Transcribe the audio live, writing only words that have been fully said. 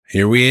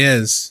Here we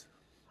is.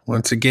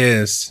 Once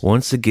again.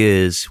 Once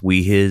again,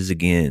 we his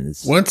again.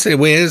 Once it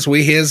is,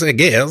 we his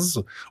again.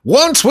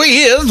 Once we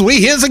is,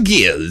 we his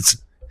again.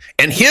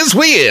 And his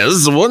we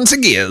is, once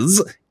again,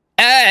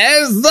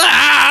 as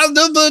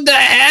the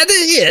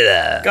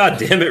dad. God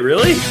damn it,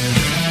 really?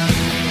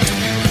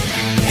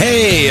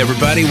 Hey,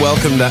 everybody.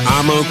 Welcome to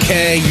I'm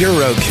Okay,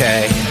 You're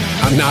Okay.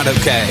 I'm not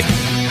okay.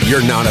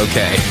 You're not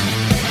okay.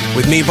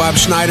 With me, Bob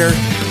Schneider,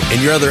 and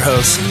your other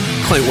host,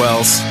 Clint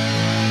Wells.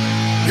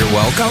 You're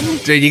welcome.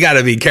 Dude, you got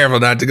to be careful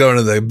not to go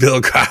into the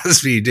Bill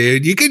Cosby,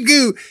 dude. You could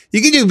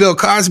do Bill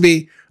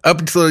Cosby up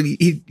until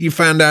you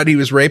found out he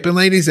was raping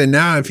ladies. And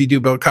now if you do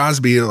Bill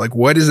Cosby, you're like,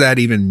 what does that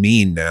even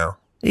mean now?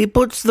 He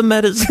puts the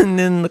medicine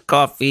in the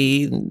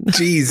coffee.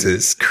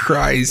 Jesus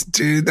Christ,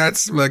 dude.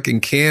 That's fucking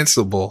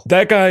cancelable.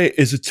 That guy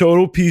is a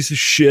total piece of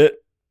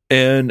shit.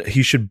 And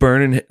he should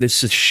burn in.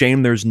 It's a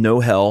shame there's no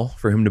hell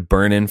for him to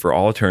burn in for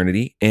all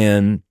eternity.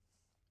 And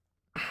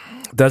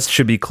that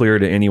should be clear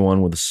to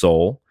anyone with a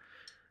soul.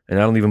 And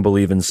I don't even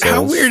believe in souls.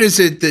 How weird is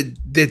it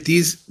that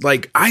these,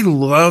 like, I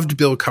loved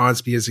Bill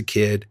Cosby as a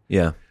kid.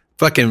 Yeah.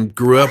 Fucking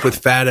grew up with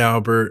Fat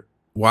Albert,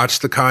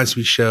 watched The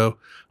Cosby Show.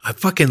 I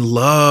fucking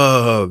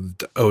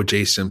loved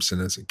O.J.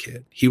 Simpson as a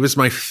kid. He was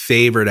my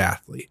favorite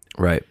athlete.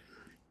 Right.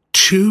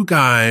 Two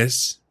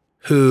guys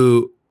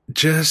who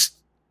just,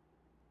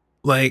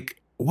 like,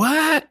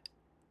 what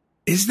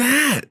is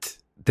that?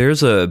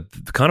 There's a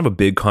kind of a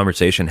big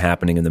conversation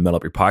happening in the Metal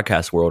Up Your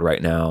Podcast world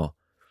right now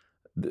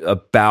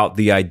about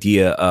the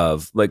idea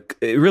of, like,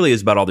 it really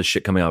is about all this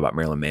shit coming out about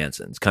Marilyn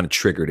Manson. It's kind of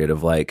triggered it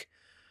of, like,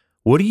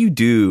 what do you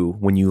do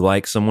when you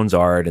like someone's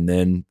art and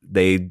then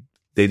they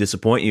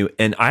disappoint you?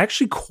 And I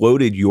actually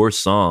quoted your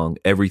song,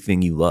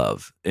 Everything You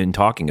Love, in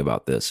talking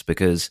about this,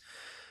 because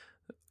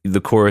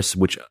the chorus,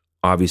 which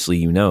obviously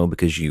you know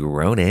because you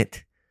wrote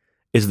it,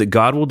 is that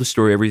God will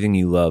destroy everything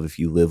you love if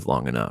you live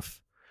long enough.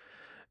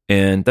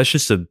 And that's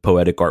just a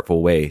poetic,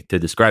 artful way to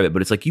describe it.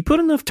 But it's like, you put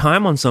enough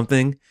time on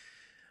something.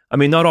 I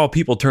mean, not all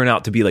people turn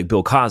out to be like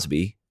Bill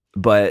Cosby,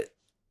 but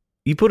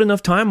you put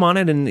enough time on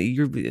it and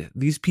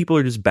these people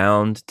are just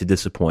bound to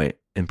disappoint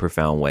in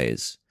profound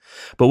ways.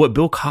 But what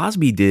Bill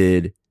Cosby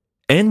did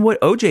and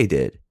what OJ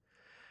did,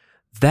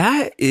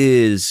 that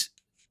is,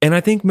 and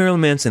I think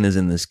Marilyn Manson is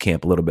in this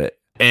camp a little bit.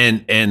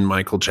 And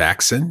Michael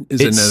Jackson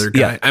is another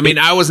guy. Yeah, I mean,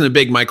 I wasn't a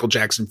big Michael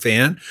Jackson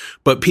fan,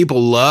 but people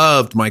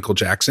loved Michael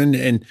Jackson.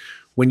 And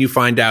when you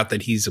find out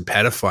that he's a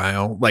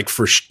pedophile, like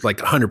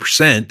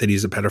 100% that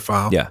he's a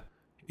pedophile. Yeah.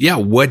 Yeah.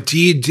 What do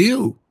you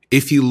do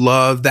if you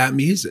love that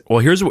music? Well,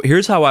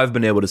 here's how I've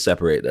been able to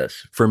separate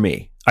this for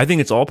me. I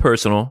think it's all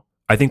personal.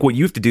 I think what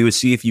you have to do is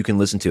see if you can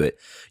listen to it.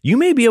 You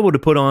may be able to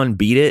put on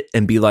Beat It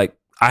and be like,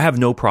 I have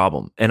no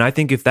problem. And I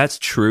think if that's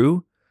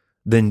true,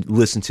 then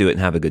listen to it and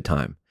have a good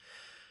time.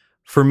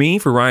 For me,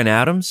 for Ryan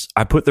Adams,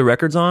 I put the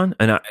records on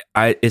and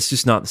I it's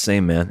just not the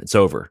same, man. It's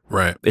over.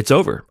 Right. It's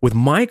over. With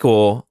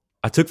Michael,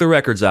 I took the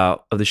records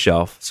out of the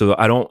shelf. So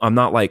I'm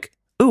not like,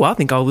 ooh, I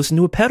think I'll listen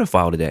to a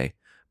pedophile today.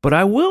 But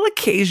I will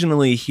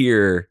occasionally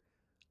hear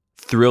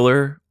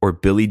Thriller or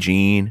Billie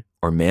Jean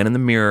or Man in the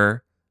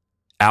Mirror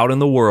out in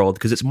the world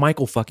because it's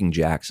Michael fucking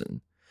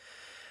Jackson.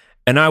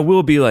 And I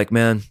will be like,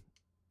 man,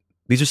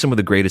 these are some of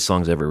the greatest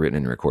songs ever written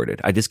and recorded.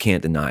 I just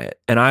can't deny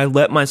it. And I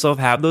let myself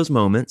have those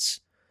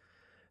moments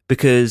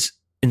because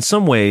in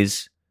some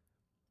ways,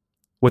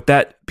 what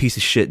that piece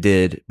of shit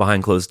did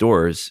behind closed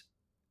doors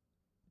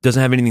doesn't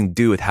have anything to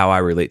do with how I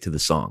relate to the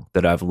song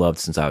that I've loved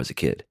since I was a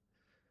kid.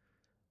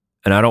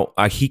 And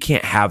he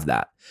can't have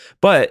that.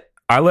 But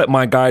I let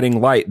my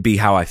guiding light be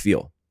how I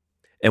feel.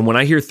 And when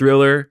I hear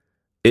Thriller,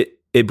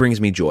 it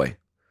brings me joy.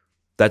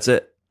 That's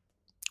it.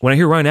 When I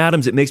hear Ryan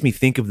Adams, it makes me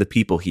think of the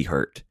people he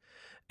hurt.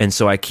 And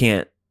so I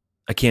can't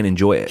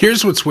enjoy it.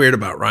 Here's what's weird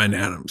about Ryan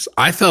Adams.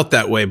 I felt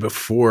that way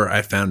before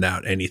I found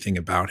out anything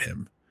about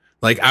him.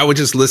 Like, I would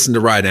just listen to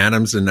Ryan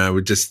Adams and I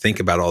would just think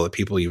about all the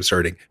people he was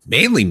hurting.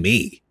 Mainly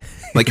me.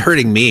 Like,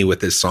 hurting me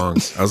with his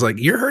songs. I was like,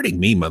 you're hurting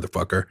me,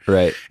 motherfucker.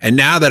 Right. And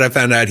now that I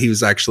found out he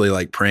was actually,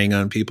 like, preying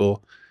on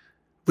people,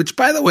 which,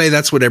 by the way,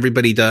 that's what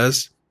everybody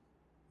does.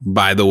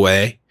 By the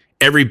way,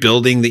 every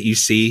building that you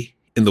see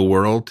in the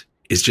world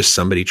is just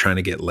somebody trying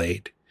to get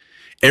laid.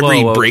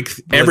 Every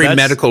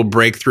medical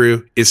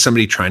breakthrough is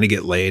somebody trying to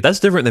get laid. That's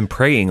different than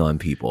preying on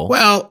people.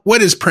 Well,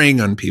 what is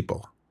preying on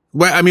people?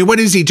 Well, I mean, what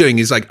is he doing?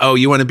 He's like, oh,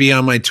 you want to be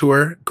on my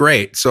tour?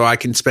 Great. So I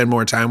can spend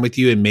more time with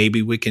you and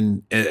maybe we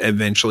can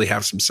eventually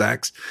have some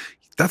sex.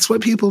 That's what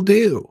people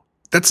do.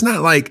 That's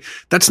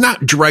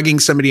not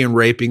drugging somebody and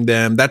raping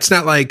them. That's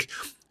not like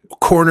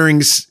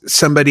cornering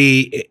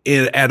somebody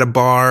at a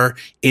bar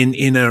in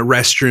a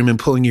restroom and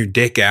pulling your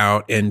dick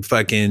out and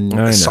fucking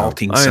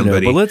assaulting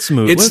somebody. But let's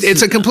move.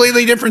 It's a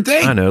completely different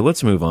thing. I know.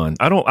 Let's move on.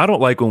 I don't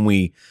like when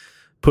we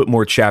put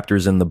more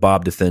chapters in the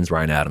Bob Defends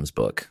Ryan Adams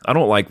book. I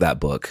don't like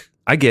that book.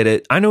 I get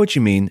it. I know what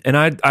you mean. And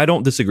I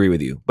don't disagree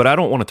with you, but I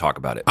don't want to talk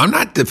about it. I'm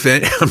not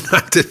defending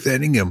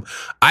him.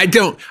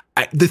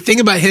 The thing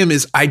about him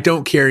is I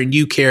don't care and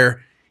you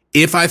care.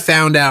 If I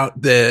found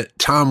out that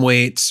Tom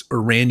Waits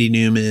or Randy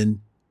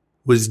Newman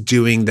was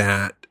doing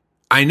that,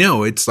 I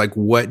know it's like,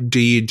 what do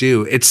you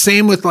do? It's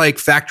same with like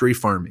factory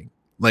farming.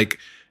 Like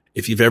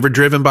if you've ever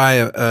driven by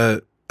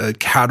a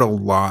cattle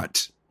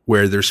lot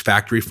where there's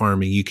factory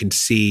farming, you can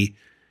see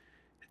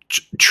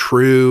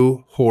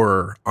true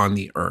horror on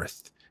the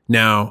earth.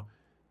 Now,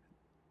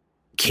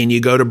 can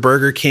you go to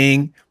Burger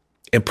King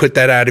and put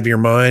that out of your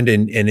mind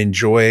and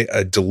enjoy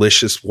a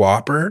delicious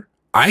Whopper?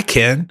 I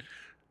can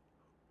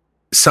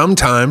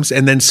sometimes.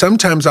 And then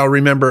sometimes I'll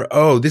remember,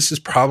 oh, this is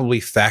probably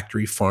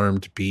factory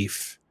farmed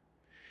beef.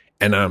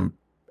 And I'm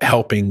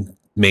helping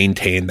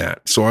maintain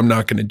that. So I'm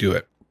not going to do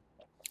it.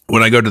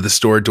 When I go to the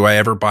store, do I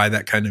ever buy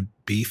that kind of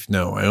beef?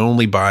 No, I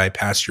only buy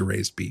pasture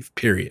raised beef,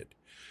 period.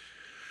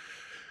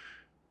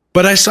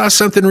 But I saw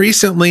something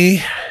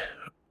recently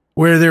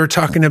where they were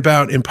talking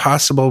about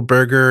Impossible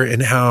Burger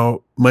and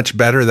how much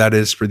better that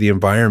is for the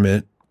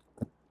environment.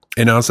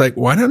 And I was like,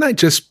 why don't I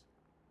just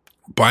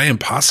buy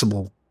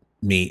Impossible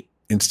meat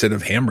instead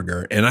of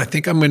hamburger? And I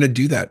think I'm going to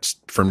do that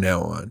from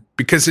now on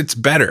because it's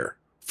better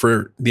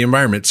for the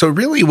environment. So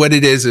really what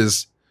it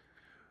is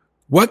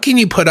what can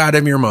you put out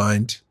of your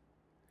mind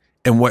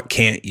and what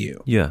can't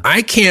you? Yeah.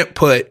 I can't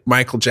put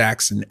Michael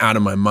Jackson out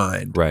of my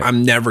mind. Right.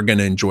 I'm never going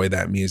to enjoy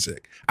that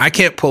music. I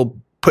can't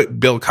put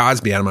Bill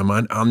Cosby out of my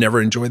mind. I'll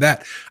never enjoy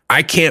that.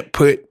 I can't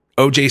put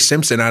O.J.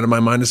 Simpson out of my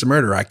mind as a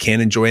murderer. I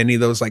can't enjoy any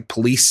of those like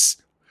police.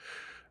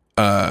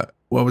 What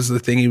was the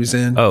thing he was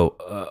in?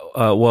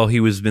 Well, he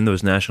was in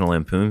those National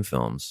Lampoon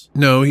films.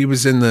 No, he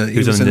was in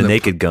the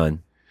Naked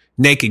Gun.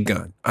 Naked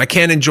Gun. I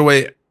can't enjoy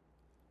it.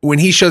 When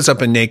he shows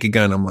up in Naked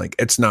Gun, I'm like,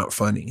 it's not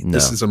funny. No.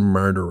 This is a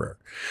murderer.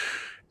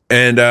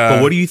 And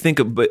but what do you think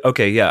of, but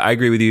okay, yeah, I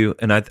agree with you.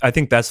 And I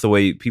think that's the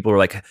way people are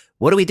like,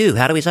 what do we do?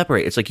 How do we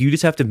separate? It's like you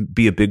just have to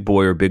be a big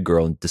boy or a big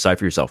girl and decide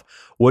for yourself.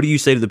 What do you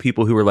say to the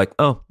people who are like,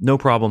 oh, no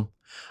problem.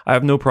 I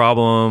have no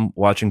problem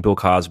watching Bill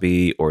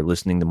Cosby or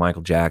listening to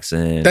Michael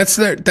Jackson. That's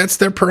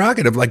their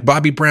prerogative, like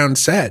Bobby Brown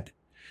said.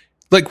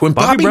 Like when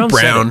Bobby Brown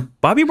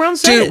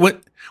said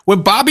it.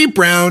 When Bobby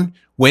Brown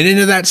went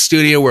into that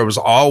studio where it was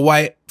all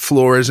white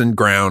floors and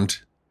ground,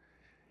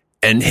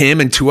 and him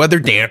and two other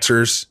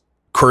dancers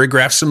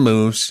choreographed some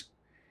moves,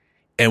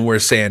 and we're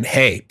saying,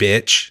 hey,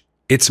 bitch,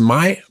 it's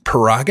my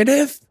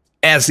prerogative.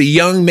 As a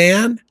young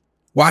man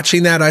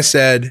watching that, I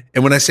said,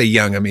 and when I say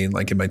young, I mean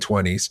like in my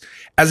 20s.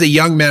 As a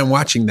young man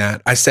watching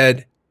that, I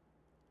said,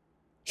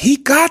 he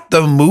got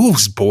the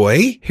moves,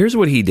 boy. Here's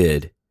what he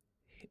did.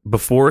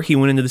 Before he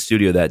went into the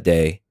studio that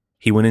day,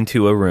 he went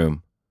into a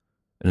room,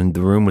 and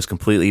the room was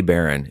completely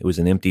barren. It was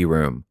an empty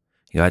room.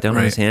 He got down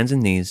on his hands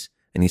and knees,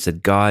 and he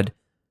said, God,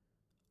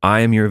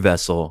 I am your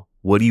vessel.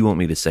 What do you want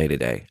me to say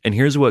today? And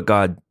here's what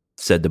God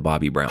said to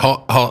Bobby Brown.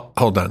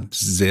 Hold on.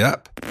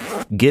 Zip.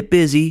 Get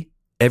busy.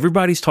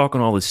 Everybody's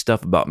talking all this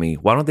stuff about me.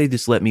 Why don't they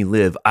just let me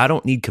live? I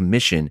don't need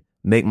commission.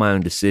 Make my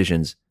own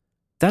decisions.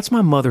 That's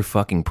my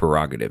motherfucking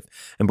prerogative.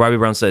 And Bobby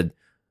Brown said,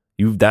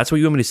 that's what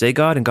you want me to say,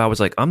 God? And God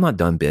was like, I'm not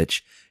done,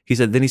 bitch. He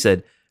said,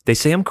 they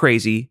say I'm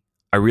crazy.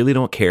 I really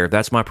don't care.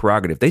 That's my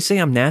prerogative. They say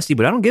I'm nasty,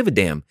 but I don't give a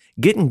damn.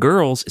 Getting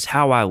girls is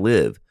how I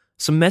live.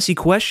 Some messy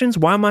questions.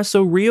 Why am I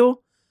so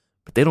real?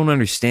 But they don't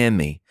understand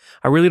me.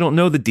 I really don't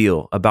know the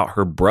deal about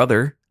her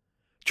brother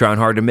trying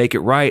hard to make it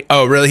right.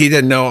 Oh, really? He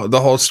didn't know the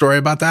whole story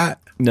about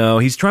that? No,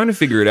 he's trying to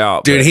figure it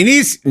out. Dude, he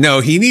needs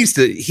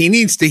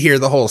to hear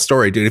the whole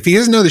story, dude. If he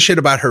doesn't know the shit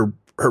about her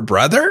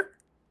brother,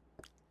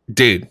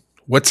 dude,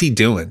 what's he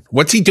doing?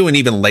 What's he doing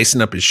even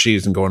lacing up his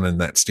shoes and going in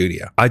that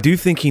studio? I do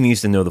think he needs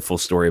to know the full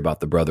story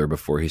about the brother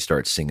before he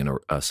starts singing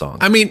a song.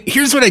 I mean,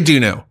 here's what I do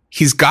know.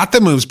 He's got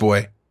the moves,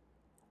 boy,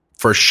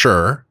 for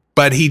sure.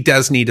 But he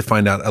does need to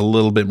find out a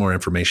little bit more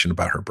information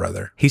about her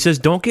brother. He says,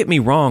 don't get me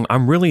wrong.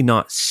 I'm really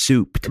not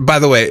souped. By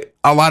the way,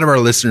 a lot of our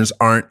listeners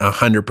aren't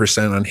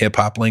 100% on hip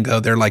hop lingo.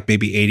 They're like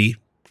maybe 80,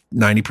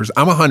 90%.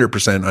 I'm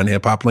 100% on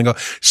hip hop lingo.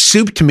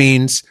 Souped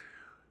means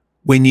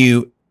when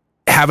you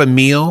have a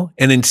meal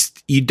and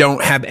you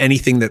don't have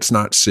anything that's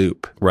not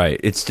soup. Right.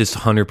 It's just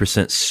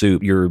 100%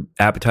 soup. Your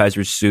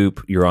appetizer is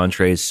soup. Your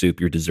entree is soup.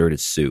 Your dessert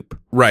is soup.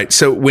 Right.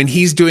 So when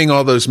he's doing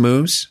all those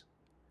moves,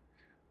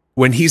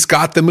 when he's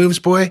got the moves,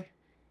 boy,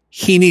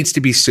 he needs to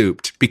be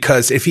souped,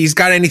 because if he's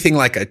got anything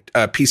like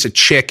a piece of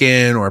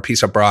chicken or a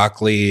piece of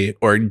broccoli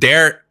or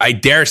I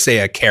dare say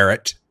a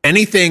carrot,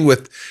 anything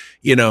with,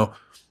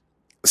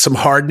 some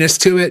hardness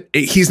to it,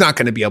 he's not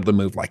going to be able to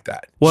move like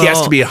that. Well, he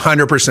has to be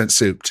 100%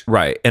 souped.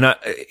 Right. And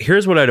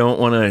here's what I don't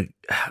want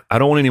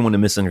anyone to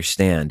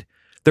misunderstand.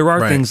 There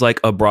are things like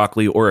a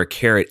broccoli or a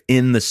carrot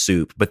in the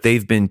soup, but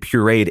they've been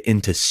pureed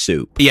into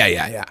soup.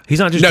 Yeah. He's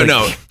not just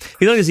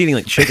he's not just eating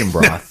like chicken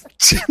broth.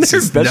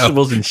 There's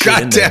vegetables and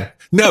shit in there.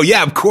 No,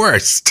 yeah, of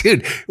course,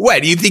 dude.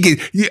 What do you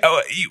think?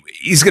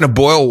 He's going to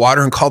boil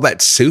water and call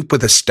that soup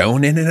with a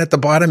stone in it at the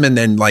bottom, and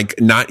then like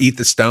not eat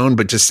the stone,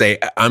 but just say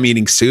I'm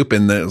eating soup,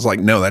 and then it's like,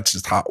 no, that's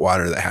just hot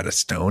water that had a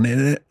stone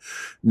in it.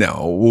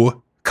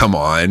 No, come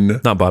on,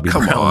 not Bobby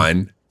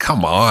Brown.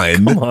 Come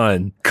on.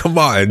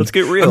 Let's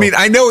get real. I mean,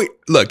 I know.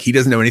 Look, he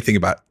doesn't know anything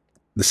about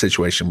the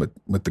situation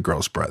with the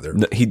girl's brother.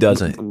 No, he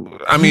doesn't.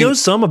 I mean, he knows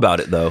some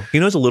about it though. He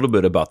knows a little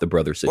bit about the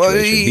brother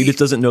situation. He just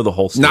doesn't know the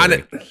whole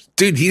story.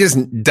 Dude, he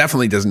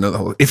definitely doesn't know the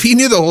whole. If he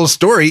knew the whole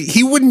story,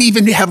 he wouldn't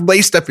even have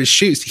laced up his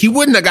shoes. He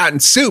wouldn't have gotten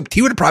souped.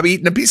 He would have probably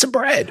eaten a piece of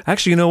bread.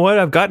 Actually, you know what?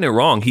 I've gotten it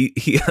wrong.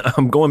 He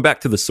I'm going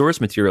back to the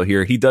source material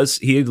here. He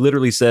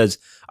literally says,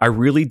 I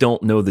really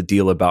don't know the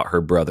deal about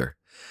her brother.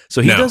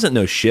 So he doesn't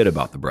know shit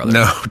about the brother.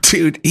 No,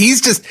 dude.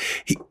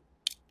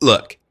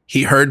 Look,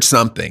 he heard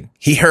something.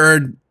 He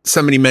heard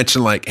somebody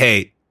mention like,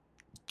 hey,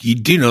 you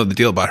do know the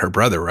deal about her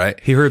brother, right?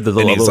 He heard he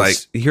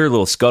heard a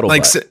little scuttlebutt.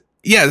 Like,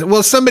 yeah,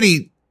 well,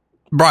 somebody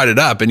brought it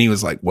up and he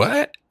was like,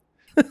 what?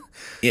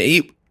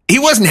 Yeah, he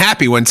wasn't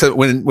happy when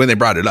they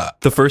brought it up.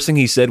 The first thing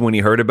he said when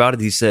he heard about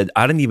it, he said,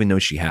 I didn't even know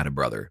she had a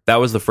brother.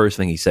 That was the first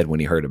thing he said when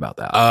he heard about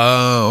that.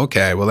 Oh,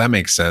 okay. Well, that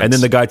makes sense. And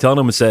then the guy telling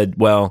him said,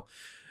 well,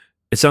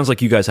 it sounds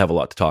like you guys have a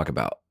lot to talk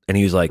about. And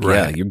he was like,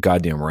 yeah, you're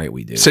goddamn right,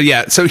 we do. So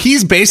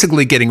he's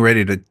basically getting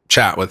ready to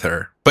chat with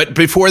her. But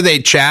before they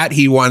chat,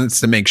 he wants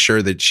to make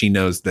sure that she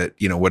knows that,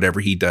 whatever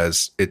he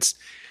does, it's,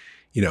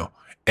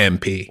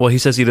 MP. Well, he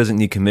says he doesn't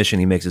need commission.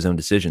 He makes his own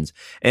decisions.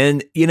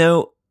 And,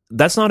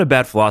 that's not a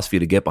bad philosophy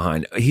to get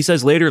behind. He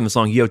says later in the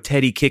song, yo,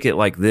 Teddy, kick it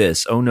like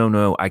this. Oh,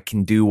 no, I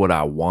can do what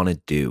I want to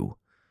do.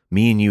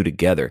 Me and you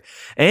together.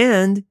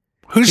 And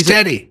who's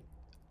Teddy?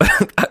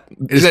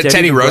 Is that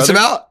Teddy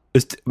Roosevelt?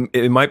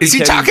 It might be. Is he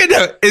talking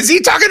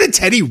to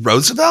Teddy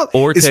Roosevelt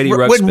or Teddy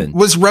Ruxpin?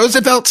 Was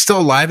Roosevelt still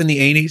alive in the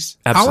 80s?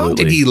 Absolutely. How long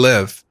did he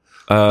live?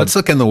 Let's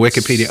look in the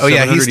Wikipedia. Oh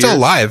yeah, he's still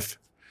alive.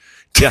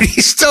 Yeah.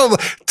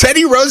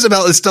 Teddy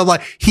Roosevelt is still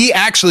alive. He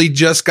actually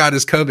just got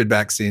his COVID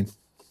vaccine.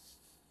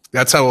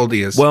 That's how old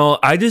he is. Well,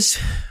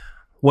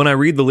 when I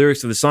read the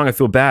lyrics of the song, I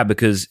feel bad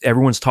because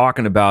everyone's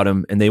talking about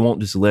him and they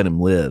won't just let him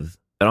live.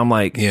 And I'm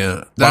like,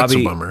 yeah, that's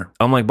a bummer.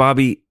 I'm like,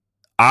 Bobby,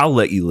 I'll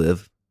let you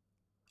live.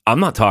 I'm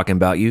not talking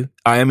about you.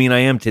 I mean, I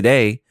am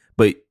today,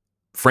 but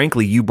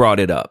frankly, you brought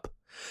it up.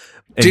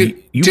 And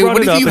you brought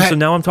it up, and so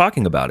now I'm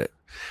talking about it.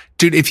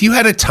 Dude, if you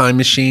had a time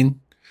machine,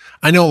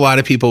 I know a lot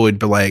of people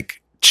would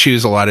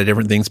choose a lot of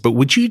different things, but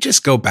would you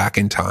just go back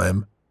in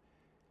time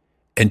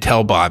and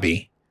tell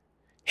Bobby,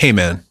 hey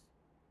man,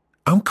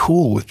 I'm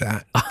cool with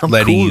that.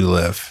 Letting you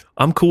live.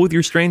 I'm cool with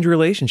your strange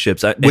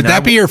relationships. Would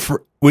that be your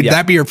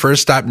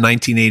first stop?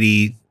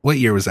 1980? What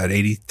year was that?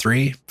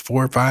 83,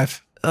 4,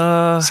 5,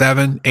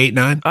 7, 8,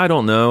 9? I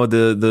don't know.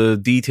 The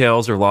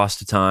details are lost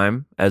to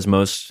time, as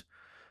most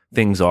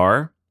things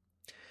are.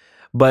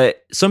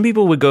 But some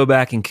people would go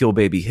back and kill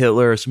baby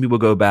Hitler. Some people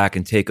go back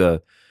and do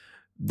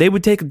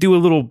a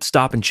little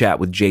stop and chat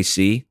with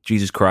JC,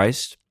 Jesus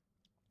Christ.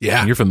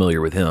 Yeah, you're familiar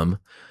with him.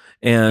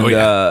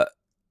 And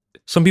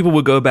some people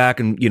would go back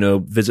and,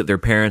 visit their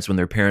parents when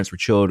their parents were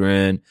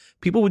children.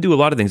 People would do a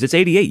lot of things. It's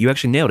 88. You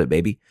actually nailed it,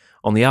 baby.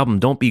 On the album,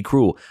 Don't Be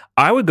Cruel.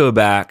 I would go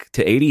back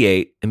to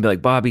 88 and be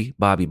like, Bobby,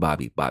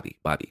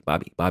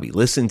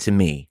 listen to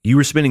me. You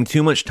were spending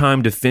too much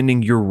time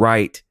defending your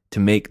right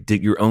to make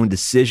your own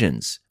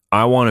decisions.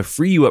 I want to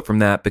free you up from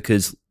that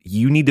because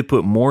you need to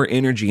put more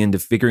energy into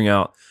figuring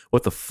out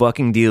what the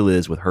fucking deal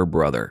is with her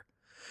brother.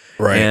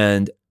 Right.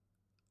 And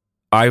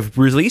I've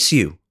released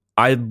you.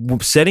 I'm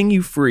setting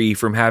you free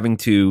from having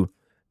to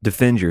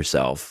defend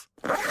yourself.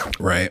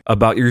 Right.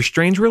 About your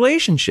strange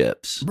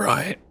relationships.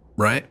 Right.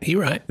 He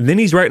right. Then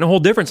he's writing a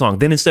whole different song.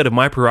 Then instead of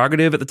My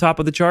Prerogative at the top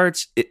of the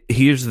charts,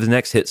 here's the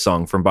next hit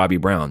song from Bobby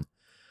Brown.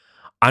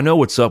 I know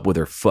what's up with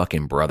her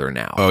fucking brother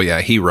now. Oh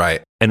yeah, he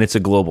right. And it's a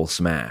global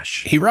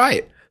smash. He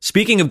right.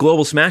 Speaking of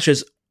global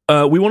smashes,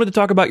 we wanted to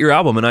talk about your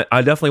album, and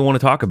I definitely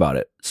want to talk about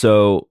it.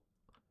 So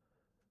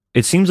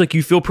it seems like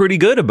you feel pretty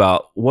good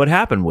about what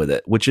happened with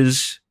it, which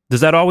is,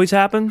 does that always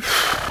happen?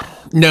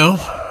 No.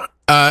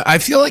 I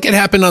feel like it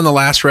happened on the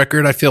last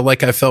record. I feel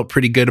like I felt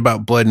pretty good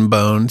about Blood and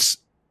Bones.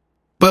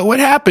 But what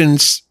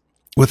happens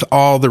with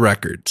all the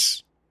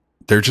records,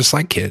 they're just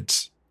like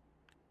kids.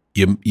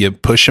 You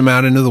push them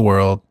out into the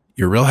world.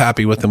 You're real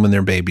happy with them when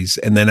they're babies.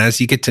 And then as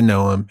you get to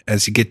know them,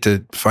 as you get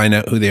to find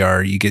out who they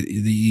are, you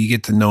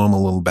get to know them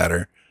a little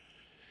better.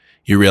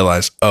 You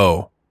realize,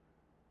 oh,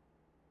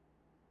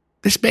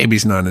 this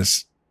baby's not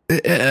as...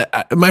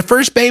 my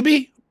first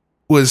baby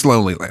was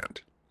Lonely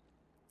Land.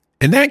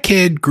 And that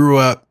kid grew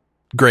up,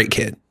 great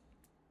kid.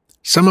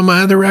 Some of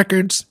my other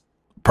records,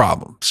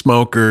 problem.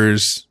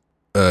 Smokers,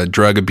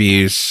 drug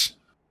abuse,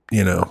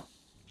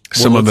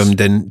 some of them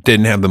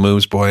didn't have the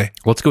moves, boy.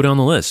 Let's go down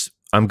the list.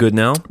 I'm good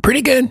now.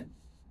 Pretty good.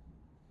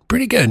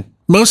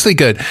 Mostly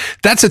good.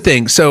 That's the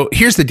thing. So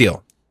here's the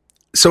deal.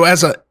 So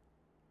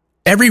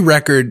every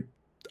record,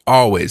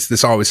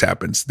 this always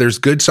happens. There's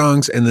good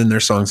songs and then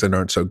there's songs that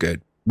aren't so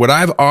good. What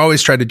I've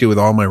always tried to do with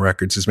all my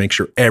records is make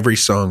sure every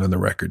song on the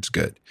record's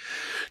good.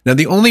 Now,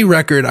 the only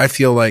record I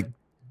feel like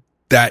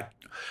that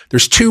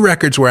there's two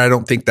records where I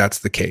don't think that's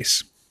the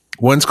case.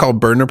 One's called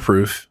Burden of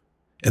Proof.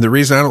 And the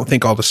reason I don't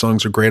think all the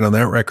songs are great on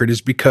that record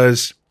is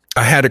because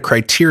I had a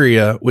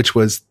criteria, which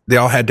was they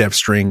all had to have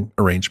string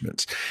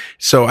arrangements.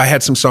 So I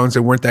had some songs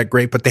that weren't that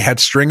great, but they had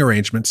string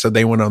arrangements. So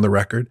they went on the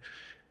record.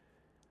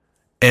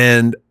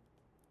 And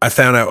I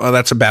found out, oh,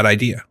 that's a bad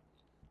idea.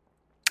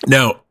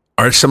 Now,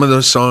 are some of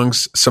those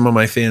songs some of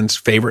my fans'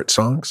 favorite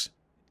songs?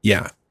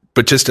 Yeah.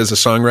 But just as a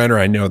songwriter,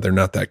 I know they're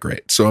not that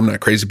great. So I'm not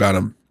crazy about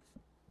them.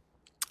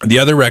 The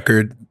other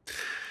record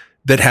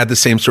that had the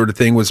same sort of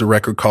thing was a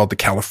record called The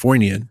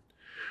Californian,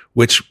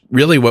 which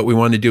really what we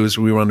wanted to do is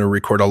we wanted to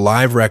record a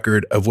live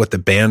record of what the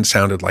band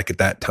sounded like at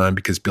that time,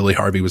 because Billy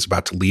Harvey was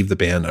about to leave the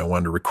band. I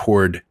wanted to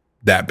record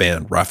that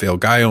band, Rafael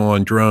Gallo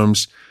on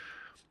drums,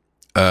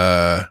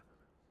 the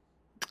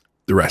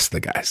rest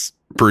of the guys,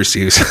 Bruce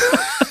Hughes,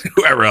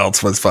 whoever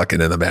else was fucking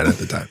in the band at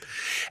the time.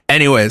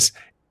 Anyways,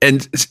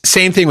 and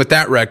same thing with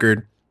that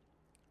record.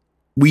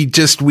 We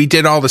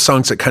did all the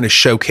songs that kind of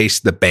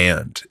showcased the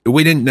band.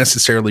 We didn't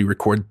necessarily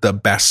record the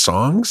best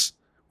songs.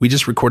 We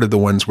just recorded the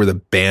ones where the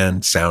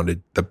band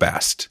sounded the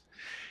best.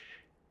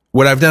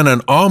 What I've done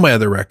on all my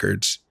other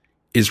records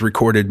is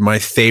recorded my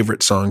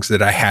favorite songs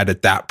that I had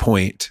at that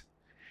point.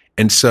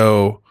 And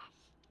so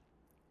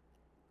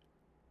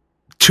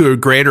to a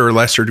greater or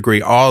lesser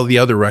degree, all the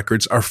other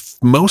records are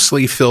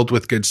mostly filled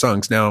with good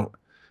songs. Now,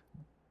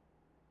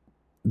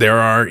 there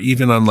are,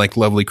 even on like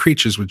Lovely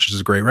Creatures, which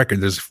is a great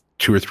record, there's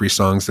 2 or 3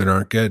 songs that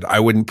aren't good. I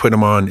wouldn't put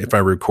them on if I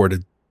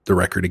recorded the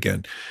record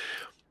again.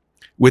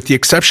 With the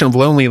exception of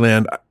Lonely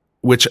Land,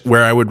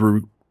 where I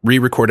would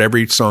re-record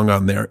every song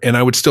on there, and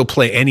I would still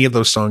play any of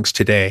those songs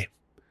today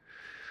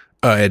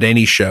at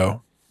any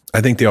show. I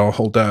think they all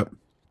hold up.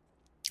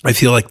 I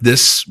feel like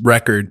this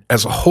record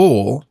as a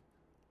whole,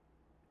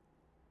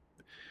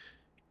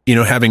 you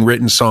know, having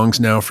written songs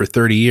now for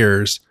 30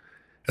 years,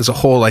 as a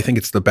whole, I think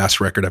it's the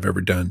best record I've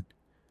ever done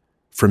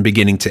from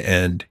beginning to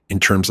end in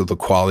terms of the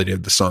quality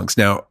of the songs.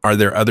 Now, are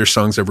there other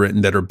songs I've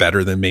written that are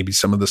better than maybe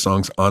some of the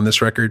songs on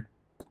this record?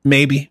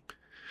 Maybe.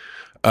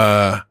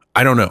 I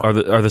don't know.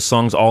 Are the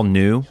songs all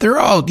new? They're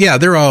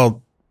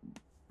all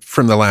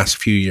from the last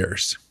few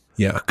years.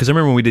 Yeah. Because I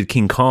remember when we did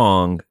King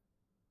Kong,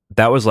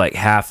 that was like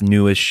half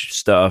newish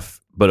stuff,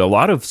 but a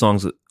lot of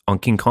songs on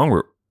King Kong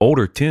were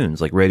older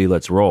tunes, like Ready,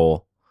 Let's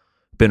Roll,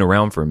 been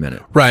around for a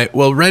minute. Right.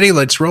 Well, Ready,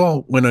 Let's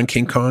Roll went on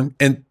King Kong.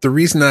 And the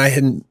reason I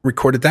hadn't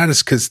recorded that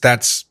is because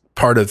that's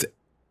part of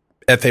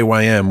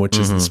FAYM, which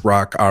is this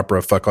rock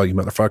opera, Fuck All You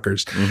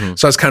Motherfuckers.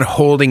 So I was kind of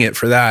holding it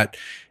for that.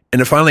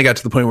 And it finally got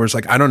to the point where it's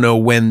like, I don't know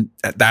when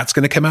that's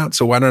going to come out.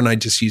 So why don't I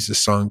just use this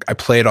song? I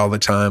play it all the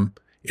time.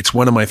 It's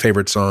one of my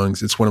favorite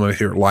songs. It's one of my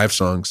favorite live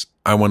songs.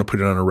 I want to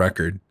put it on a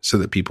record so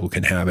that people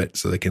can have it,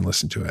 so they can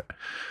listen to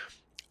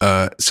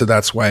it. So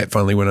that's why it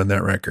finally went on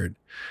that record.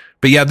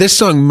 But yeah, this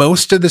song,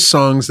 most of the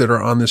songs that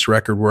are on this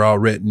record were all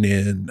written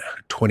in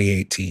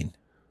 2018.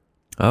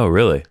 Oh,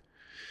 really?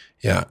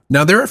 Yeah.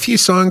 Now there are a few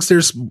songs.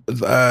 There's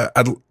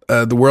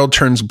The World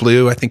Turns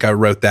Blue. I think I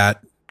wrote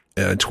that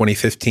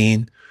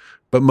 2015.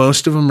 But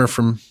most of them are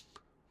from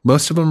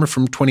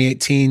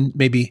 2018.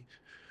 Maybe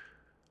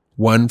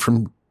one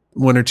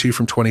or two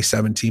from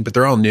 2017. But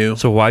they're all new.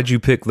 So why'd you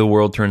pick The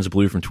World Turns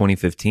Blue from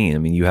 2015? I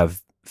mean, you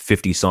have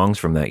 50 songs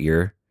from that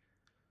year.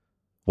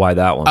 Why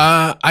that one?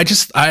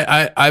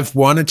 I've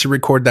wanted to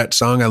record that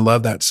song. I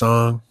love that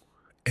song,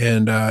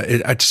 and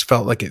I just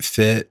felt like it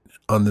fit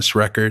on this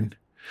record.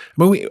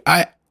 I mean,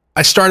 I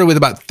started with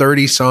about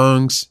 30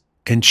 songs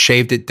and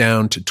shaved it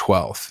down to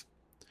 12.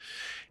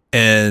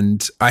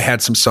 And I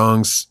had some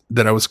songs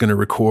that I was going to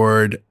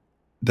record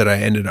that I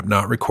ended up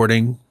not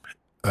recording.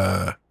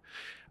 I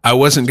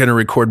wasn't going to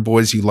record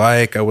Boys You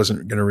Like. I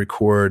wasn't going to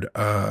record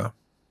The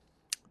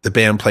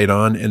Band Played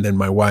On. And then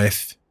my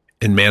wife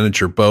and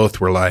manager both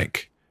were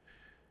like,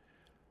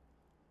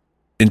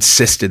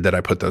 insisted that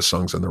I put those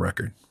songs on the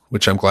record,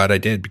 which I'm glad I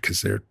did,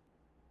 because they're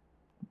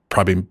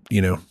probably,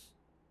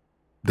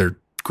 they're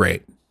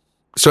great.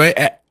 So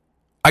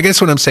I guess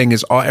what I'm saying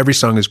is every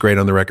song is great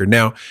on the record.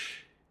 Now,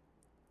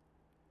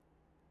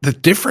 the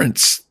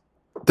difference,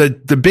 the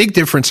big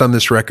difference on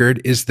this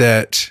record is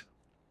that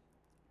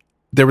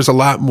there was a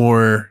lot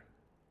more,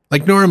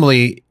 like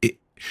normally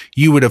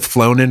you would have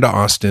flown into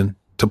Austin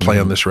to play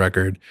on this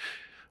record.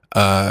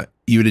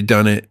 You would have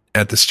done it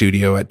at the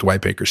studio, at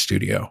Dwight Baker's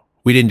studio.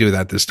 We didn't do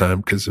that this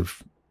time because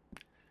of,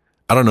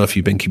 I don't know if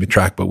you've been keeping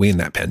track, but we in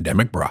that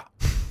pandemic, brah.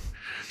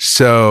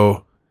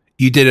 So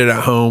you did it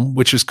at home,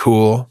 which was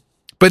cool.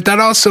 But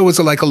that also was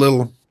like a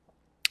little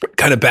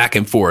kind of back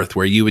and forth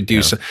where you would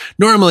do some,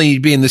 normally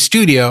you'd be in the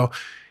studio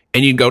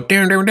and you'd go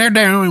down, down, down,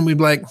 down, and we'd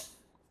be like,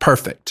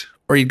 perfect.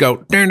 Or you'd go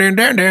down, down,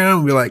 down, down,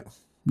 and we'd be like,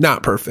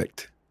 not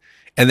perfect.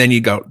 And then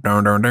you'd go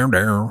down, down, down,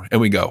 down,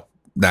 and we go,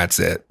 that's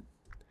it.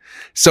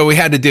 So we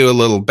had to do a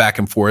little back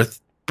and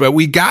forth, but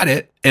we got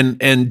it.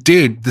 And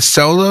dude, the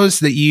solos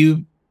that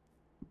you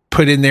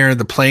put in there,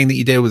 the playing that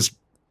you did was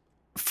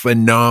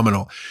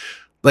phenomenal.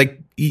 Like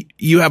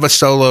you have a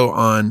solo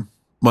on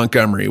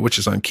Montgomery, which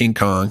is on King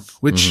Kong,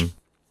 which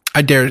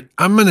I'm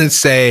going to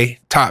say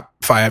top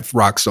 5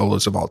 rock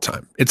solos of all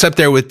time. It's up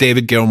there with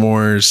David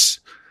Gilmour's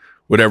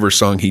whatever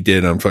song he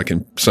did on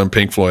fucking some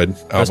Pink Floyd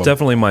album. That's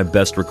definitely my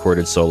best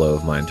recorded solo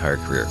of my entire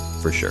career,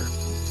 for sure.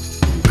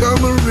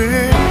 Come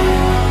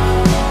around.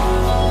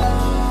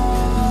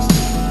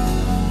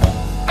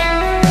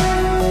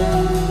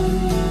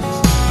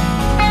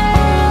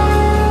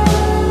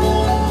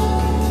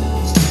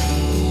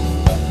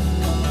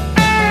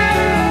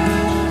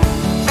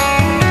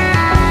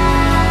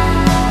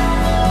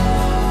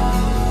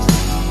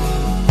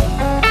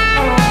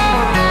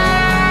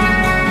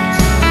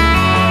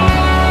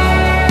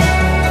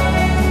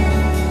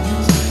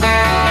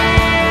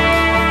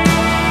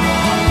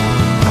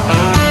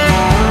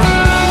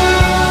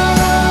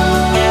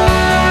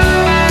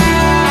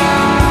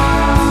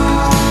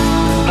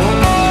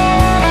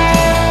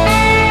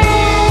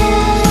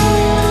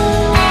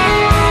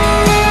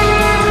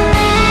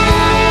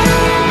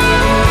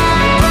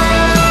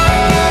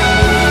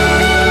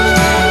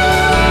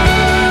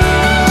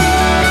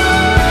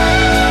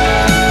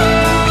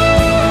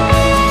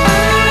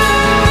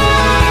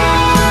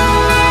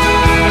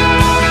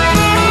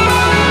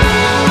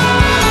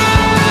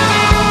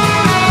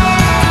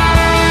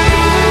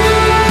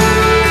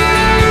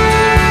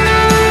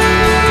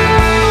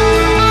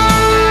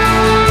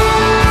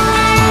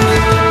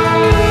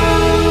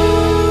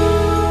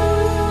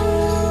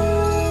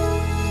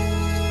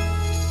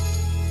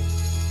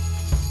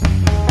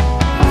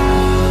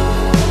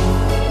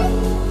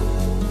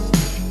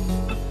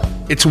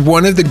 It's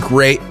one of the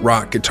great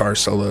rock guitar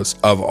solos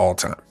of all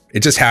time.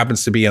 It just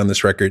happens to be on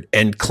this record,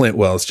 and Clint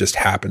Wells just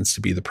happens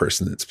to be the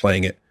person that's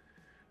playing it.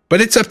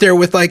 But it's up there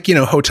with, like, you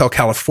know, Hotel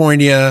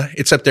California.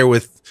 It's up there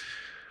with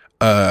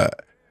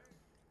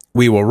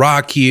We Will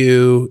Rock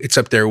You. It's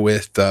up there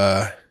with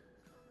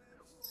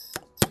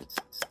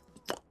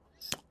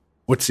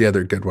what's the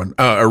other good one?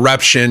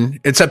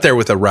 Eruption. It's up there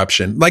with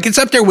Eruption. Like, it's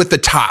up there with the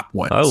top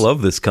ones. I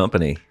love this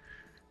company.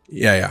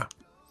 Yeah.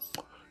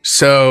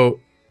 So,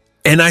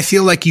 and I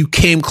feel like you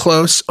came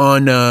close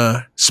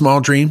on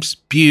Small Dreams.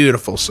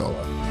 Beautiful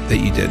solo that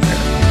you did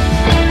there.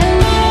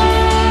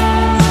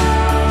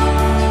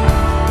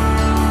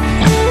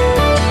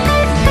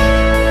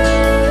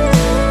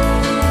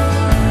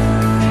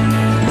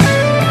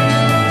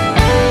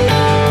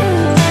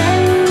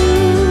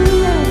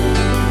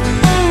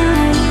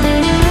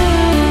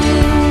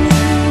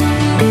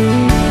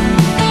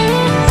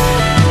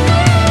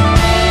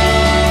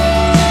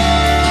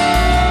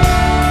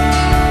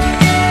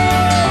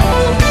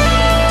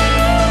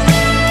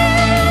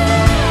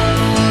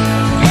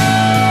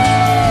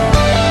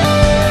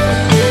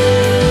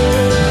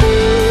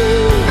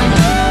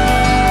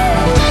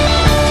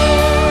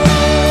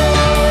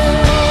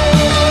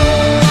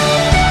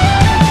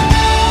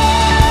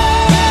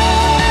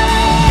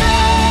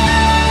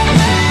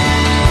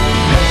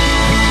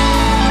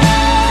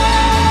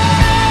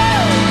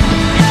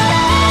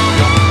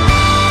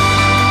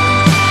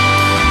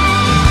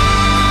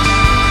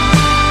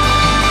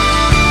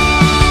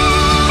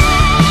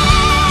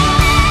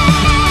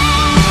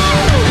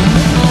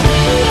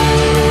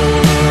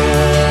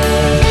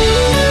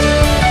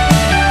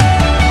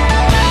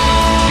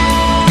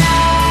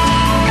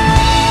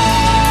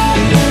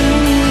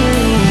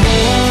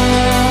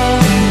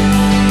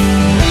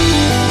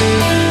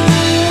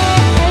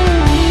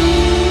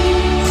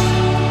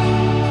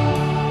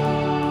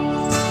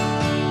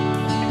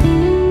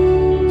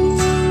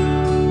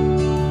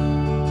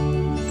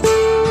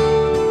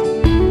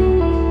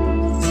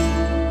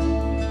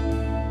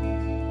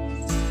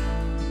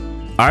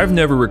 I've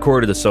never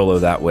recorded a solo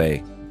that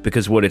way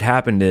because what had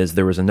happened is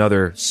there was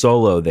another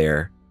solo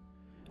there.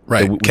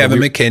 Right. Kevin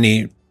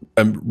McKinney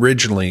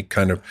originally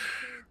kind of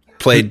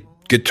played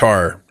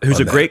guitar.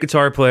 Who's a great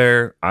guitar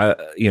player. I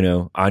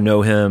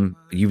know him.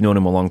 You've known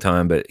him a long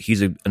time, but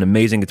he's an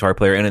amazing guitar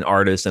player and an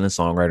artist and a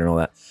songwriter and all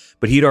that.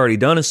 But he'd already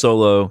done a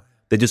solo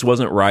that just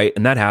wasn't right,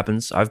 and that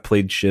happens. I've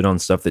played shit on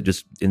stuff that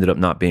just ended up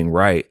not being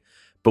right,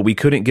 but we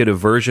couldn't get a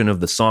version of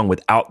the song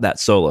without that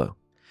solo.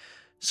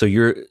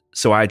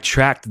 So I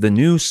tracked the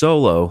new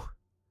solo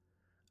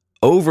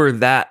over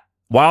that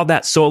while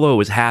that solo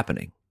was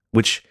happening,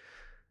 which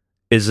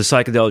is a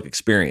psychedelic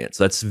experience.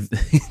 That's it'd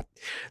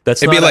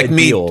be like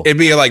ideal. It'd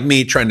be like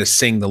me trying to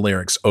sing the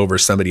lyrics over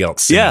somebody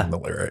else singing the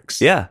lyrics.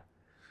 Yeah.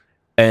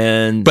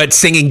 But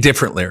singing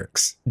different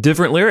lyrics.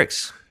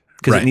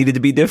 Because it needed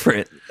to be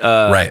different.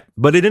 Right.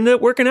 But it ended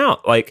up working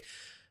out. Like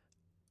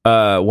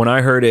when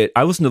I heard it,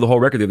 I listened to the whole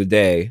record the other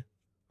day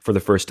for the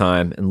first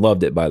time and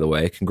loved it, by the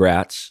way.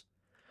 Congrats.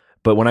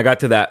 But when I got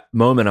to that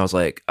moment, I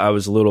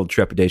was a little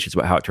trepidatious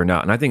about how it turned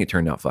out. And I think it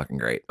turned out fucking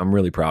great. I'm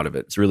really proud of it.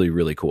 It's really,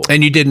 really cool.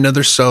 And you did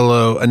another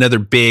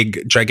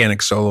big,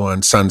 gigantic solo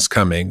on Sun's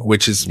Coming,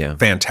 which is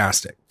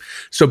fantastic.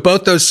 So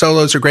both those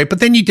solos are great.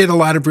 But then you did a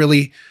lot of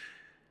really,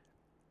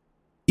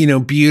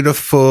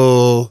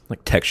 beautiful,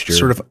 like texture,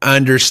 sort of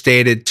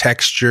understated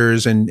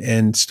textures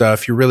and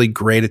stuff. You're really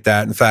great at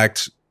that. In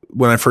fact,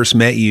 when I first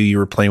met you, you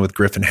were playing with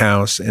Griffin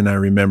House. And I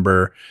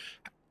remember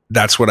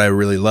that's what I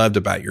really loved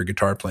about your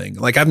guitar playing.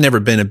 Like, I've never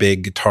been a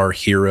big Guitar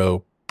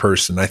Hero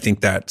person. I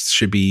think that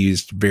should be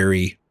used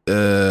very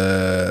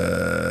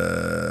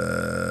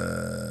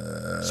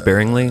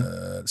sparingly.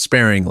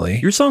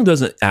 Your song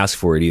doesn't ask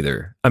for it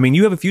either. I mean,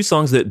 you have a few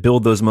songs that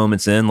build those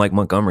moments in, like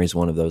Montgomery's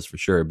one of those for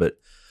sure, but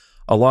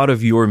a lot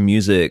of your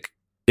music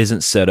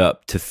isn't set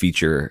up to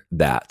feature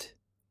that,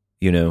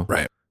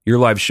 Right. Your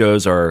live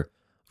shows are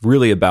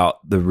really about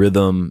the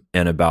rhythm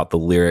and about the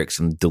lyrics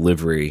and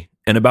delivery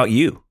and about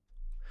you.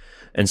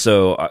 And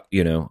so,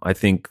 I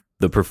think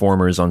the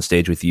performers on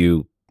stage with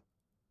you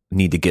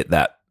need to get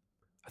that.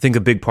 I think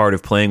a big part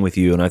of playing with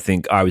you, and I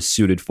think I was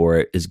suited for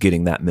it, is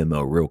getting that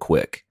memo real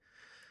quick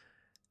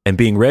and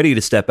being ready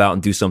to step out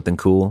and do something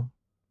cool,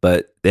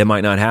 but it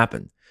might not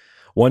happen.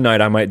 One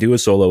night I might do a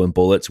solo in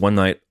Bullets. One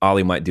night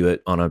Ollie might do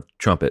it on a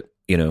trumpet,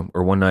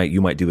 or one night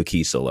you might do a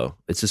key solo.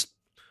 It's just,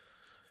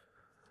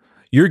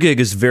 your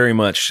gig is very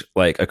much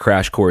like a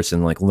crash course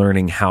in like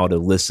learning how to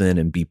listen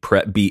and be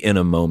in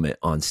a moment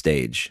on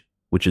stage,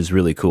 which is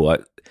really cool.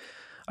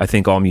 I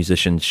think all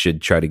musicians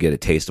should try to get a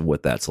taste of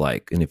what that's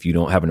like. And if you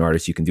don't have an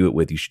artist you can do it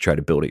with, you should try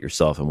to build it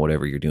yourself in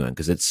whatever you're doing.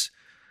 Because it's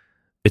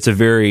a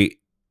very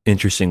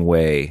interesting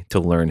way to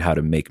learn how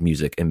to make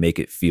music and make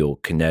it feel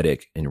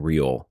kinetic and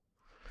real.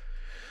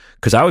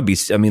 Because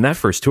that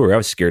first tour, I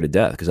was scared to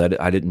death because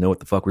I didn't know what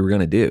the fuck we were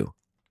going to do.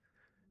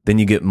 Then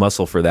you get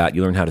muscle for that.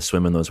 You learn how to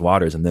swim in those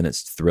waters, and then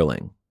it's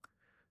thrilling.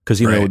 Because,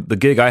 the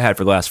gig I had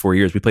for the last 4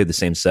 years, we played the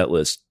same set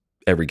list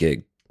every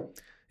gig.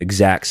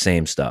 Exact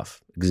same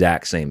stuff.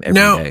 Exact same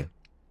every day.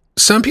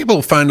 Some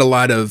people find a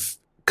lot of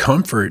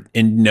comfort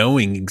in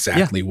knowing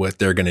exactly what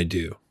they're going to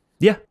do.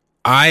 Yeah.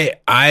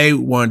 I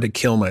wanted to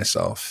kill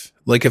myself.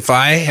 Like if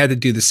I had to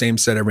do the same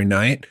set every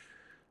night,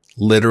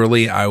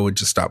 literally I would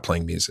just stop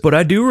playing music. But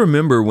I do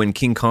remember when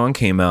King Kong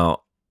came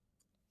out,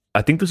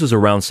 I think this was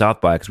around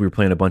South by because we were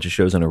playing a bunch of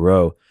shows in a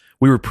row.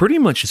 We were pretty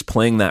much just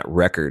playing that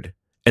record.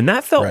 And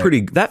that felt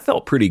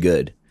pretty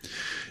good.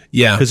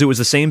 Yeah. Because it was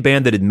the same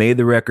band that had made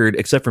the record,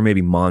 except for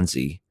maybe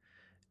Monzi.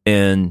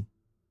 And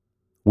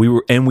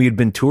we had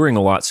been touring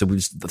a lot, so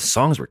the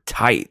songs were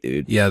tight,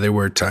 dude. Yeah, they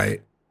were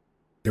tight.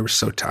 They were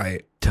so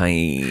tight.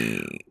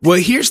 Tight. Well,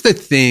 here's the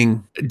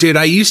thing, dude.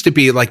 I used to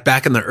be like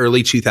back in the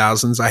early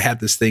 2000s. I had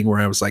this thing where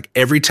I was like,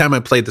 every time I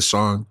played the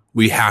song,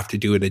 we have to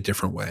do it a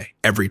different way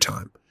every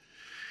time.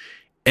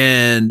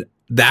 And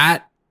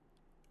that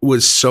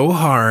was so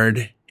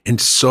hard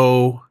and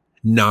so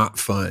not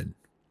fun.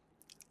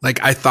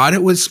 Like I thought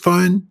it was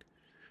fun,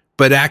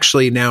 but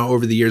actually now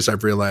over the years,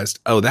 I've realized,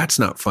 oh, that's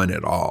not fun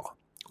at all.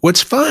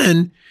 What's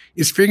fun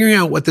is figuring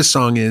out what the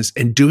song is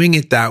and doing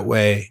it that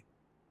way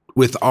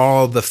with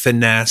all the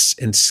finesse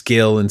and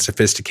skill and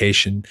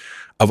sophistication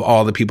of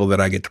all the people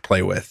that I get to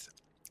play with.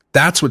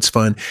 That's what's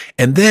fun.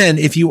 And then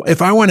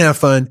if I want to have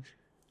fun,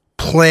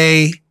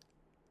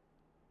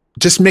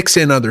 just mix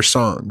in other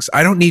songs.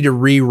 I don't need to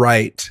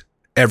rewrite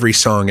every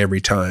song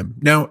every time.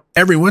 Now,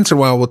 every once in a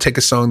while, we'll take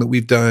a song that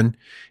we've done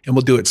and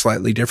we'll do it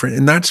slightly different.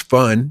 And that's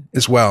fun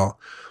as well.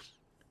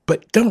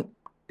 But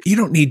you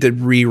don't need to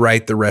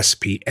rewrite the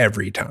recipe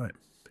every time.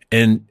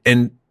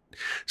 And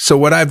so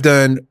what I've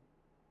done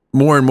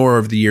more and more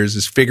over the years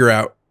is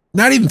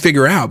not even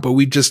figure out, but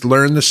we just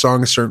learn the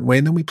song a certain way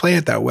and then we play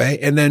it that way.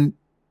 And then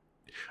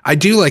I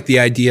do like the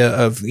idea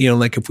of,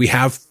 like if we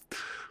have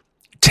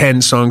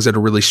 10 songs that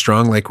are really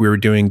strong, like we were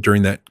doing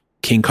during that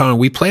King Kong,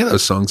 we play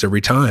those songs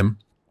every time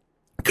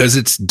because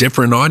it's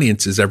different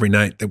audiences every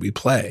night that we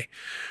play.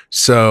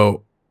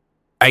 So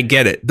I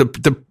get it.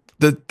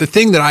 The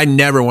thing that I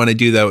never want to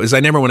do though, is I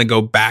never want to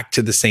go back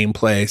to the same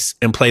place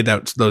and play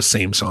those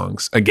same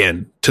songs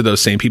again to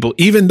those same people,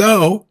 even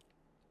though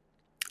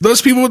those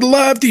people would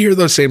love to hear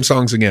those same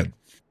songs again.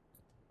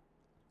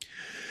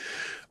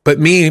 But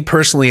me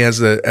personally,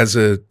 as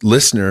a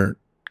listener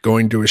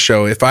going to a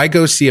show, if I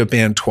go see a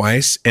band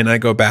twice and I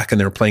go back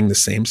and they're playing the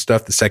same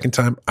stuff the second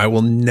time, I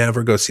will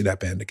never go see that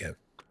band again.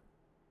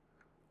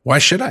 Why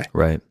should I?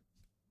 Right.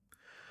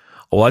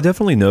 Well, I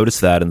definitely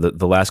noticed that in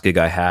the last gig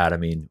I had. I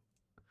mean,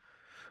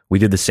 we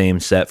did the same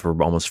set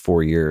for almost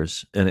 4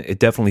 years, and it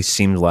definitely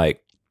seemed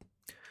like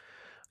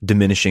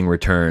diminishing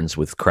returns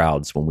with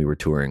crowds when we were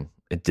touring.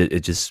 It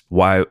just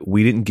why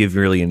we didn't give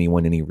really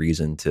anyone any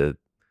reason to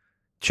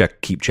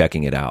keep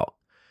checking it out,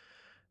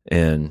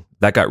 and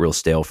that got real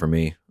stale for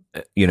me.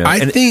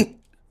 I think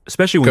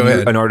especially when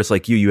you're an artist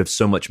like you have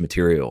so much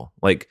material.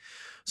 Like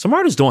some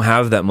artists don't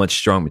have that much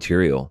strong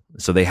material,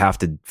 so they have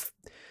to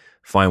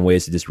find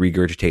ways to just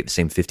regurgitate the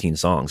same 15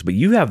 songs, but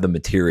you have the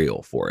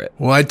material for it.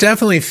 Well, I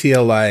definitely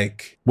feel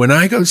like when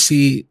I go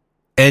see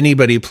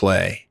anybody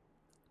play,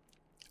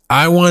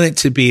 I want it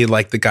to be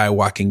like the guy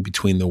walking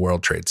between the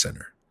World Trade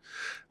Center.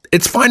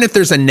 It's fine if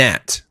there's a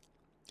net,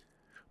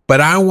 but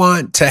I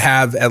want to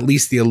have at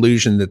least the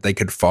illusion that they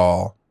could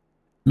fall,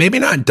 maybe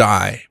not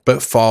die,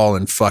 but fall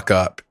and fuck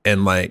up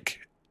and like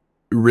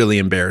really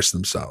embarrass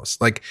themselves.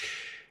 Like,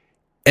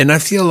 and I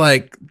feel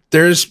like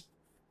there's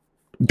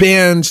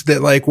bands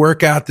that like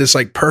work out this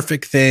like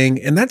perfect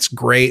thing, and that's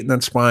great and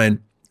that's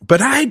fine.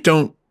 But I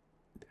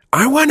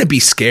want to be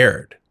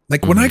scared.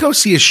 Like when I go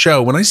see a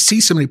show, when I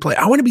see somebody play,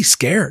 I want to be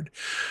scared.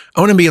 I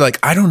want to be like,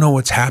 I don't know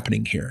what's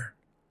happening here.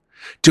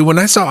 Dude, when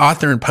I saw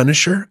Author and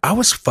Punisher, I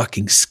was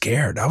fucking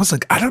scared. I was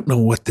like, I don't know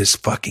what this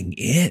fucking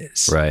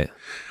is. Right.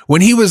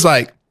 When he was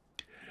like,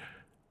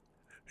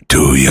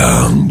 too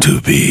young to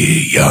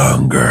be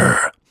younger,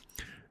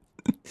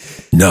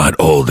 not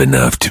old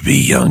enough to be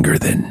younger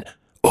than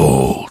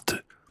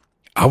old.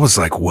 I was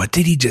like, what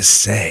did he just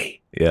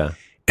say? Yeah.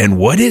 And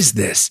what is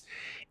this?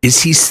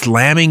 Is he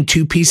slamming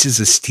two pieces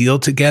of steel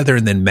together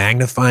and then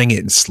magnifying it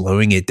and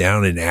slowing it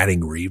down and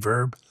adding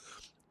reverb?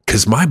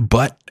 Because my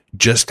butt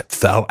just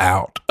fell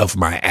out of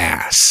my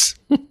ass.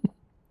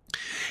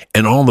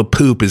 And all the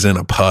poop is in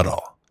a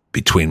puddle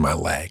between my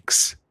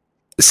legs.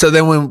 So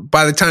then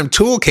by the time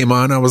Tool came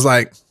on, I was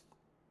like,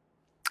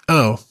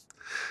 oh,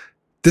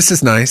 this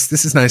is nice.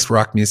 This is nice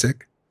rock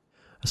music.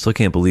 I still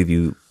can't believe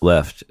you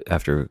left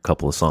after a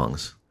couple of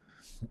songs.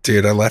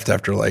 Dude, I left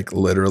after like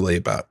literally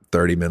about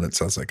 30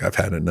 minutes. I was like, I've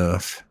had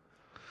enough.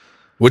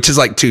 Which is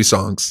like 2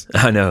 songs.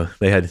 I know.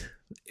 They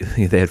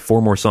had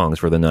 4 more songs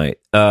for the night.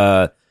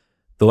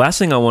 The last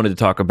thing I wanted to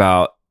talk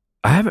about,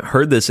 I haven't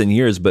heard this in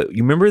years, but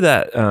you remember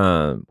that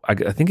I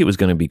think it was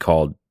going to be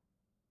called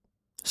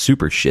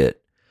Super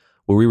Shit,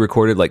 where we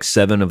recorded like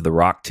 7 of the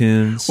rock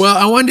tunes. Well,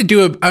 I wanted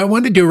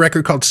to do a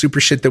record called Super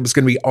Shit that was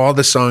going to be all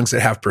the songs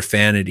that have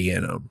profanity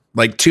in them.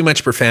 Like too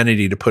much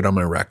profanity to put on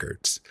my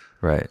records.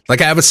 Right.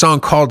 Like I have a song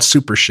called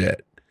Super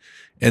Shit.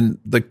 And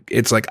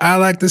it's like, I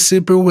like the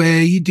super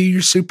way you do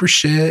your super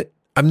shit.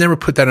 I've never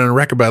put that on a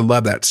record, but I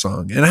love that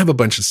song. And I have a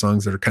bunch of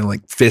songs that are kind of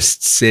like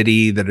Fist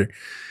City that are,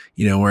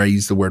 where I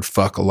use the word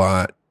fuck a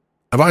lot.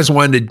 I've always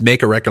wanted to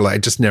make a record like I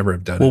just never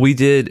have done it. Well, we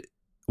did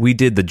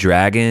The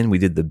Dragon, we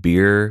did The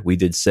Beer, we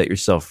did Set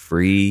Yourself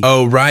Free.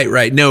 Oh,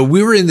 right. No,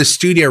 we were in the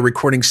studio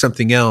recording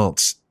something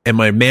else and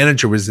my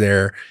manager was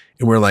there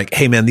and we're like,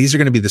 hey man, these are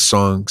going to be the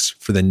songs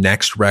for the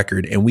next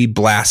record. And we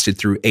blasted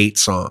through 8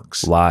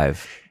 songs.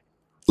 Live.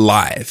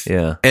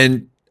 Yeah.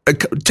 And a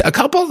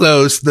couple of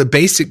those, the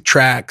basic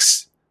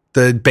tracks,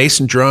 the bass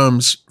and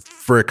drums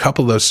for a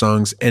couple of those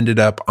songs ended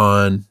up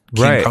on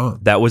King Kong.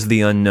 That was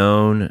The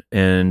Unknown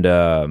and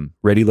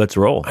Ready, Let's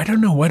Roll. I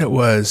don't know what it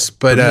was,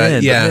 but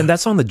yeah. Man,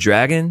 that's on The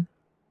Dragon.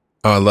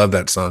 Oh, I love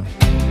that song.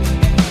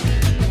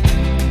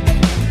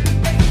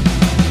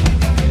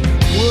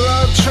 We're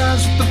all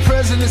trapped with the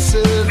president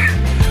said,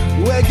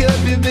 wake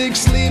up your big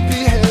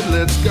sleepy head,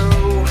 let's go.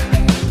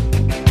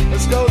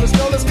 Let's go, let's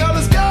go, let's go,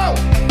 let's go.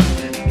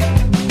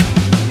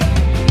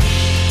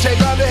 Take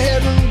out the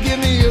head and give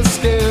me a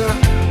scare.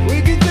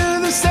 We can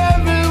do this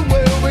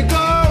everywhere we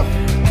go.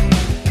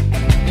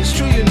 It's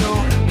true,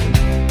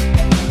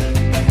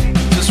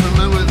 Just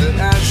remember that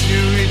as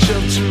you reach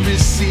up to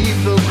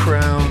receive the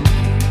crown,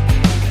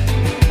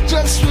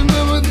 just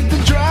remember that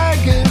the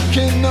dragon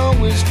can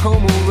always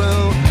come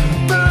around.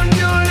 Burn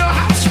your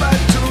house right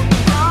to the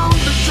ground,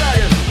 the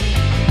dragon.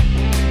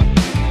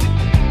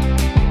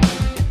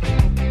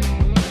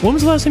 When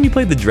was the last time you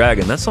played The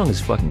Dragon? That song is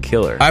fucking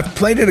killer. I've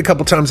played it a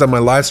couple times on my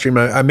live stream.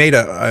 I made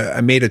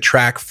a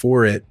track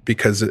for it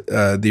because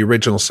the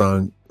original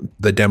song,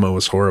 the demo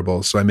was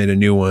horrible. So I made a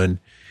new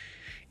one.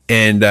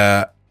 And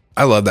I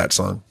love that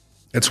song.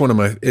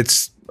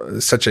 It's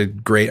such a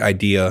great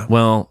idea.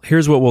 Well,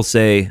 here's what we'll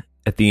say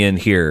at the end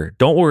here.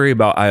 Don't worry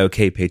about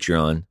IOK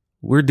Patreon.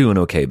 We're doing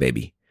okay,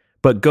 baby.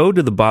 But go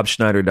to the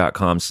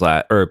bobschneider.com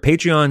or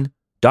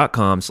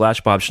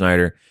patreon.com/Bob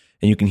Schneider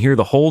and you can hear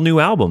the whole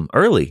new album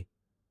early.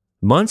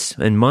 Months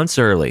and months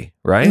early,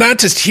 right? Not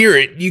just hear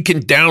it, you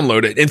can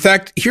download it. In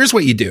fact, here's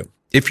what you do.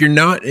 If you're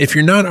not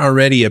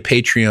already a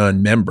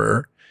Patreon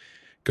member,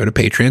 go to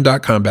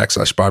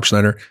patreon.com/Bob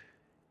Schneider.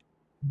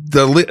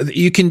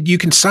 You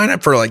can sign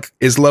up for like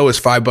as low as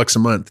 $5 a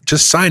month.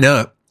 Just sign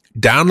up,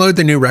 download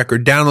the new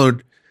record,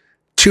 download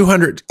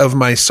 200 of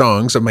my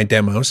songs, of my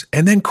demos,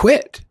 and then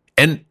quit.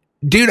 And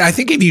dude, I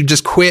think if you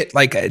just quit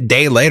like a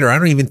day later, I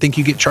don't even think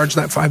you get charged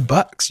that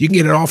 $5. You can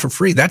get it all for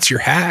free. That's your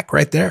hack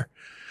right there.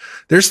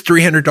 There's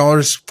 $300,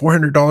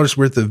 $400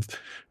 worth of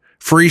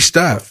free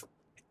stuff.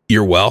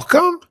 You're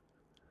welcome.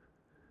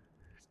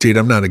 Dude,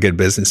 I'm not a good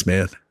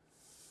businessman.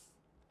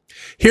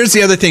 Here's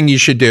the other thing you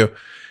should do.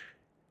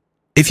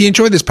 If you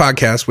enjoy this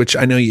podcast, which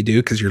I know you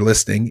do because you're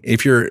listening,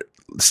 if you're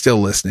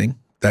still listening,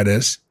 that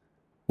is,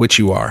 which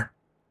you are,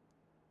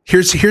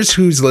 here's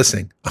who's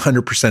listening.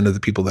 100% of the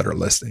people that are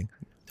listening.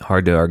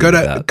 Hard to argue with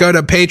that. Go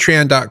to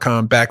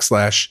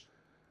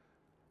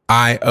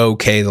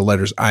patreon.com/IOK, the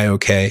letters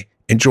IOK,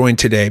 and join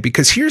today,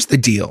 because here's the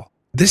deal.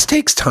 This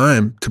takes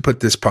time to put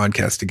this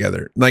podcast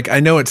together. Like, I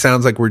know it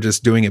sounds like we're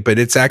just doing it, but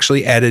it's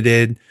actually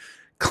edited.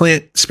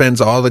 Clint spends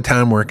all the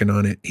time working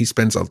on it. He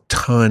spends a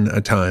ton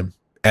of time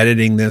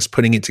editing this,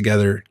 putting it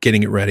together,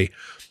 getting it ready.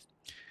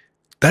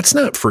 That's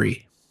not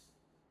free.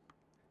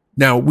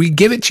 Now, we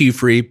give it to you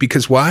free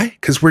because why?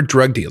 Because we're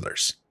drug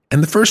dealers.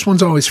 And the first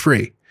one's always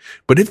free.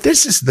 But if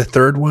this is the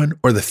third one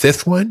or the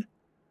fifth one,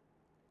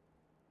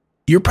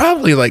 you're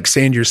probably like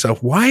saying to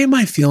yourself, why am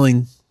I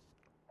feeling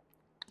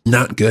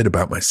not good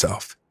about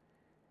myself?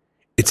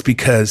 It's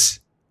because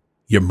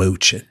you're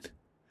mooching.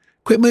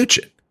 Quit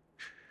mooching.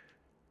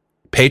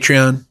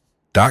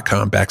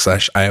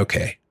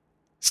 Patreon.com/IOK.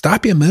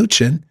 Stop your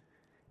mooching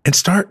and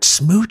start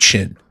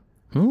smooching.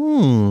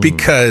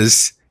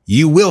 Because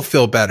you will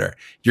feel better.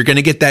 You're going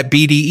to get that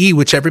BDE,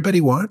 which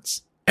everybody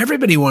wants.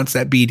 Everybody wants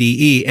that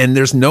BDE, and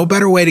there's no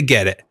better way to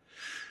get it.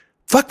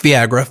 Fuck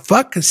Viagra.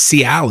 Fuck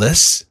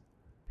Cialis.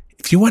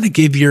 If you want to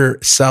give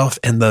yourself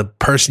and the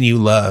person you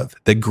love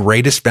the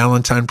greatest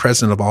Valentine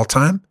present of all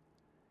time,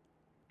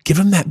 give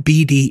them that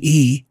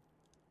BDE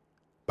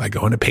by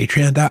going to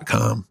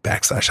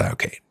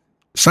patreon.com/IOK.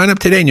 Sign up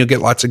today and you'll get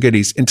lots of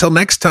goodies. Until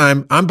next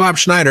time, I'm Bob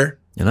Schneider.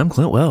 And I'm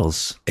Clint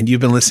Wells. And you've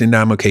been listening to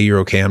I'm Okay, You're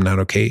Okay, I'm Not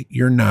Okay,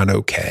 You're Not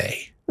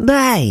Okay.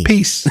 Bye.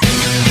 Peace.